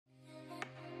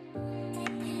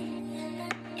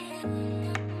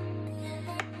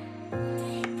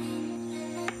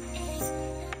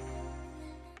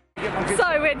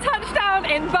We're touchdown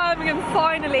in Birmingham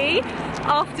finally,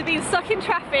 after being stuck in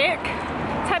traffic,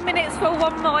 10 minutes for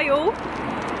 1 mile.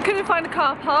 Couldn't find a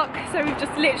car park, so we've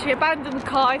just literally abandoned the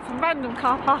car in some random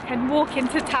car park and walk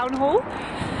into town hall.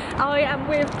 I am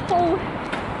with Paul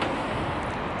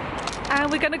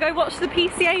and we're going to go watch the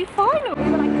PCA final.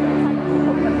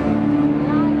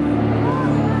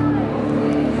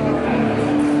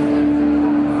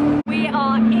 We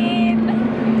are in,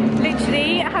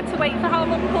 literally, I had to wait for how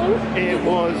long, Paul? It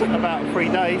was about 3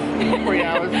 days, 3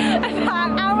 hours.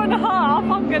 About an hour and a half,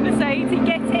 I'm going to say, to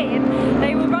get in.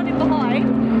 They were running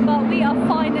behind, but we are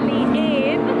finally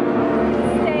in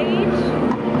stage.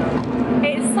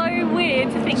 It's so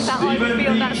weird to think that I would be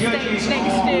on that stage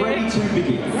next year.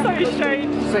 So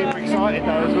strange. Super excited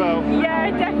though as well.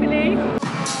 Yeah, definitely.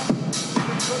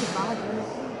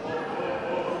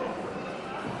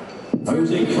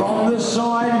 Posing from the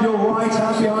side of your right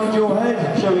hand behind your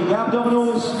head, showing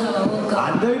abdominals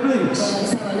and obliques.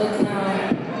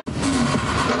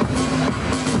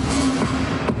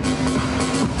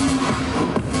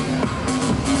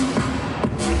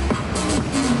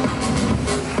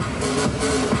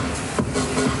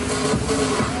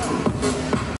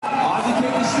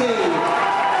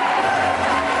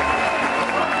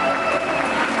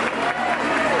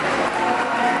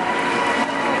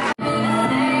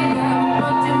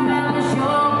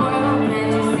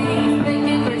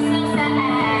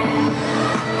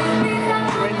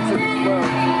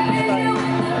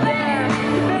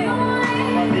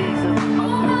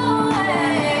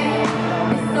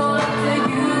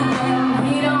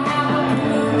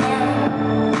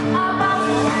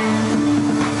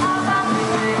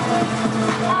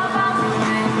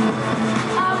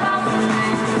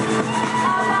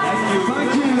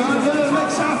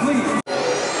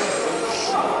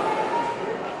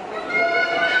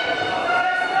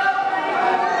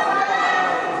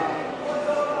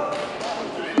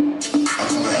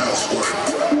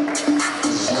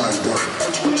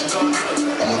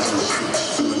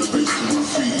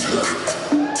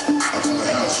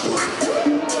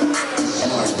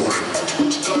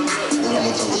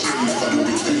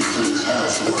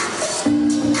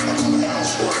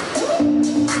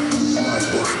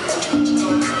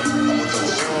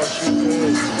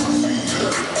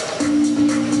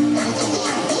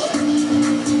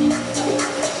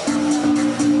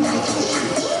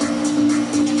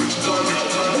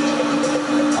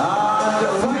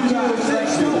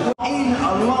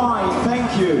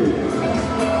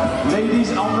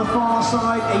 Ladies on the far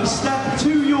side, a step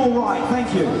to your right,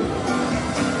 thank you.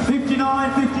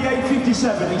 59, 58,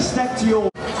 57, a step to your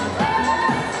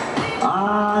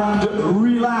and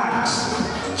relax.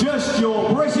 Just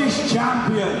your British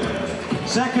champion.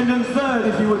 Second and third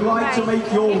if you would like to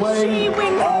make your way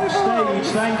off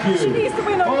stage, thank you.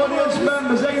 Audience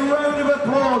members, a round of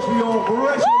applause for your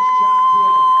British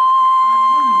champion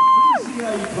and new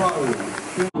PCA Pro.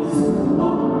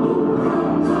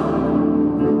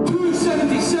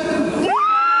 277.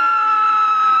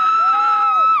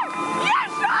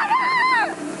 Yes,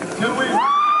 Can we bring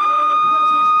the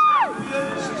British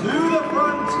champions to the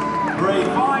front for a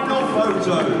final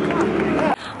photo?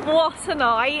 What a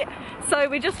night. So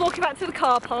we're just walking back to the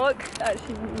car park.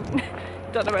 Actually,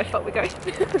 don't know where the fuck we're going.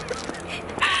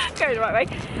 Going the right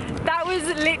way. That was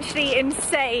literally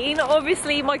insane.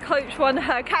 Obviously my coach won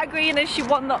her category and then she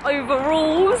won the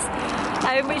overalls,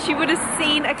 which you would have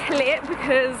seen a clip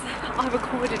because I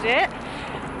recorded it.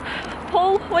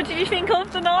 Paul, what did you think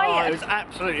of the night? Oh, it was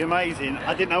absolutely amazing.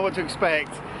 I didn't know what to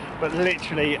expect, but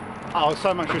literally, oh,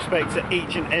 so much respect to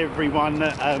each and every one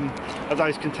of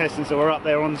those contestants that were up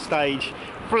there on stage,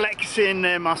 flexing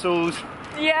their muscles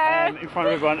in front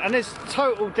of everyone. And there's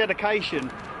total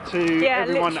dedication to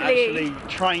everyone that actually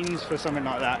trains for something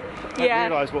like that. I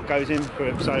didn't realise what goes in for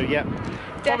it, so yeah.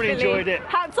 Probably enjoyed it.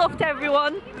 Hats off to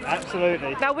everyone.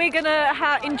 Absolutely. Now we're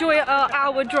gonna enjoy our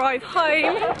hour drive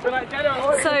home.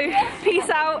 So peace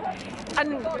out.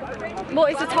 And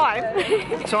what is the time?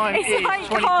 The time it's is like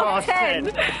 20 past 10.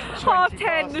 Half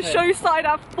 10. The show started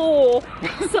at 4.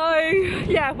 So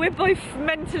yeah, we're both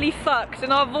mentally fucked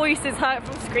and our voices hurt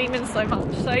from screaming so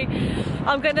much. So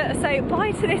I'm gonna say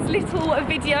bye to this little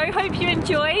video. Hope you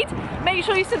enjoyed. Make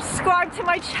sure you subscribe to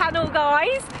my channel,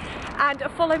 guys, and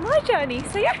follow my journey.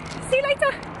 So yeah, see you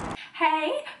later.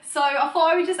 Hey, so I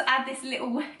thought I would just add this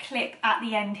little clip at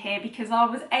the end here because I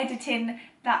was editing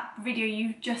that video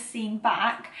you've just seen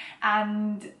back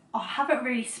and I haven't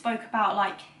really spoke about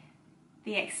like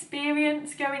the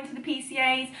experience going to the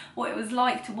PCAs, what it was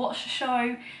like to watch the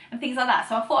show and things like that.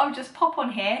 So I thought I would just pop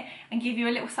on here and give you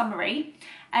a little summary.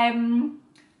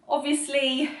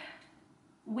 Obviously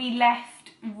we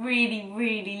left really,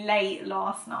 really late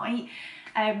last night.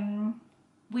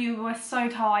 We were so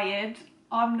tired.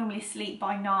 I'm normally asleep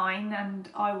by 9 and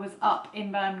I was up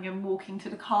in Birmingham walking to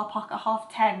the car park at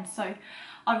 10:30, so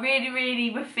I really, really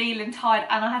were feeling tired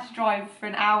and I had to drive for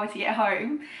an hour to get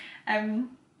home.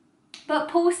 But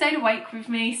Paul stayed awake with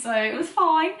me, so it was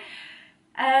fine.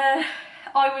 I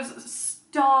was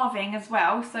starving as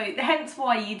well, so hence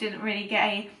why you didn't really get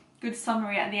a good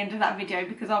summary at the end of that video,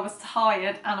 because I was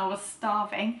tired and I was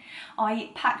starving.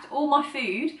 I packed all my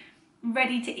food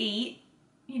ready to eat,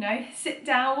 you know, sit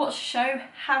down, watch a show,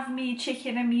 have me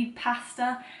chicken and me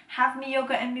pasta, have me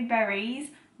yogurt and me berries.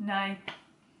 No,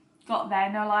 got there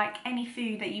and they're like, any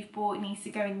food that you've bought needs to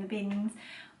go in the bins.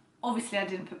 Obviously I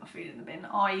didn't put my food in the bin,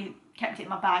 I kept it in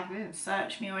my bag. They didn't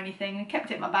search me or anything, I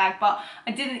kept it in my bag, but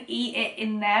I didn't eat it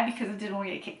in there because I didn't want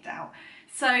to get kicked out.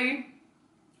 So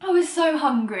I was so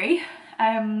hungry,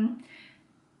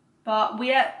 but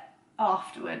we ate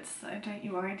afterwards, so don't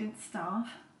you worry, I didn't starve.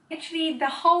 Actually, the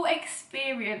whole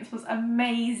experience was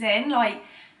amazing. Like,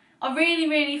 I really,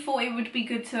 really thought it would be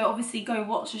good to obviously go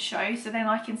watch a show, so then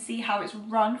I can see how it's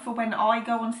run for when I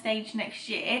go on stage next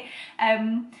year.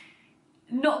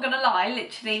 Not gonna lie,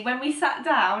 literally, when we sat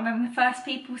down and the first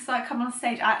people started coming on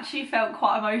stage, I actually felt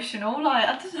quite emotional. Like,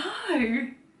 I don't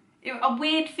know, a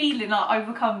weird feeling like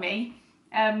overcome me.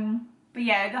 But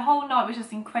yeah, the whole night was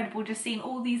just incredible, just seeing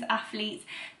all these athletes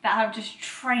that have just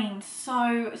trained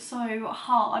so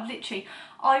hard. Literally,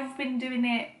 I've been doing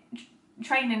it,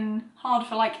 training hard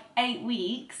for like 8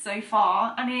 weeks so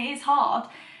far, and it is hard.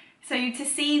 So to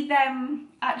see them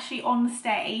actually on the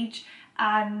stage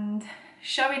and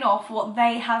showing off what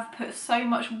they have put so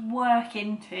much work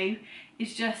into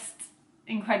is just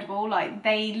incredible. Like,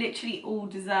 they literally all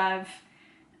deserve,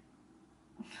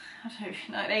 I don't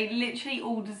know, they literally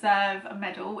all deserve a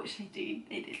medal, which they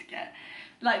did get.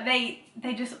 Like,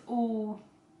 they just all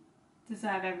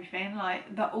deserve everything, like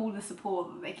all the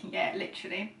support that they can get,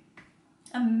 literally.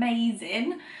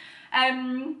 Amazing.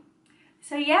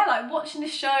 So yeah, like, watching the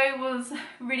show was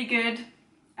really good.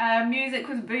 Music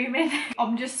was booming.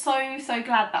 I'm just so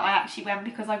glad that I actually went,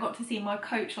 because I got to see my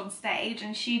coach on stage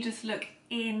and she just looked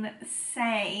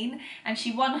insane, and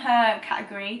she won her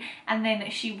category and then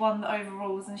she won the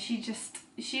overalls, and she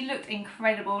looked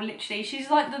incredible. Literally,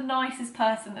 she's like the nicest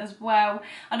person as well.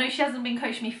 I know she hasn't been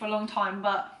coaching me for a long time,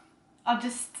 but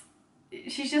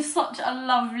she's just such a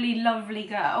lovely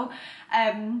girl.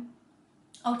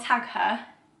 I'll tag her.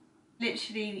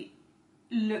 Literally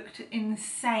looked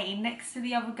insane next to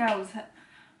the other girls.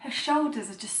 Her shoulders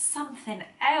are just something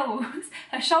else.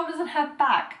 Her shoulders and her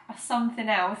back are something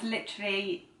else.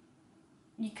 Literally,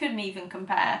 you couldn't even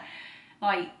compare.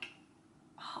 Like,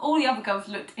 all the other girls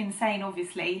looked insane,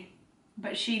 obviously,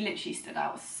 but she literally stood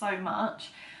out so much.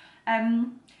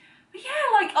 But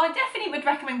yeah, like, I definitely would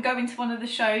recommend going to one of the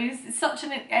shows. It's such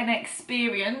an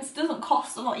experience. Doesn't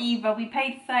cost a lot either. We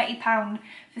paid £30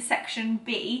 for section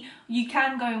B. You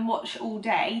can go and watch all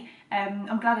day.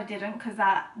 I'm glad I didn't, because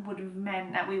that would have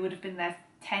meant that we would have been there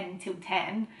 10 till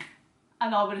 10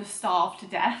 and I would have starved to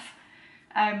death.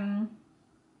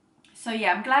 So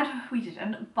yeah, I'm glad we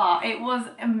didn't, but it was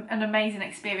an amazing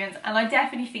experience, and I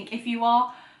definitely think if you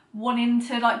are wanting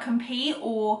to like compete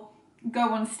or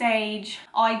go on stage,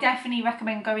 I definitely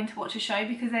recommend going to watch a show,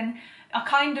 because then I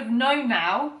kind of know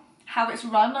now how it's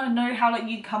run. I know how like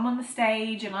you come on the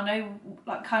stage, and I know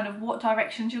like kind of what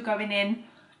directions you're going in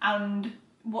and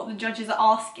what the judges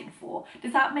are asking for.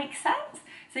 Does that make sense?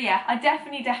 So yeah, I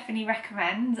definitely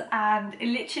recommend, and it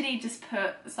literally just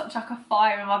put such like a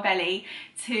fire in my belly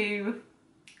to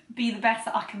be the best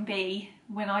that I can be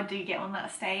when I do get on that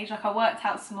stage. Like, I worked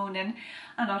out this morning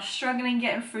and I was struggling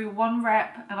getting through one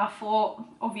rep, and I thought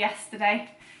of yesterday,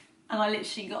 and I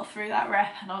literally got through that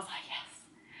rep and I was like, yes.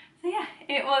 So yeah,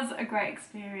 it was a great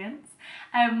experience.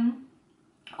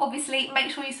 Obviously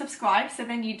make sure you subscribe so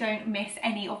then you don't miss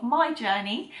any of my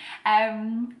journey.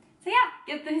 So yeah,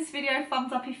 give this video a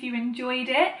thumbs up if you enjoyed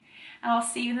it, and I'll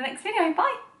see you in the next video.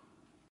 Bye.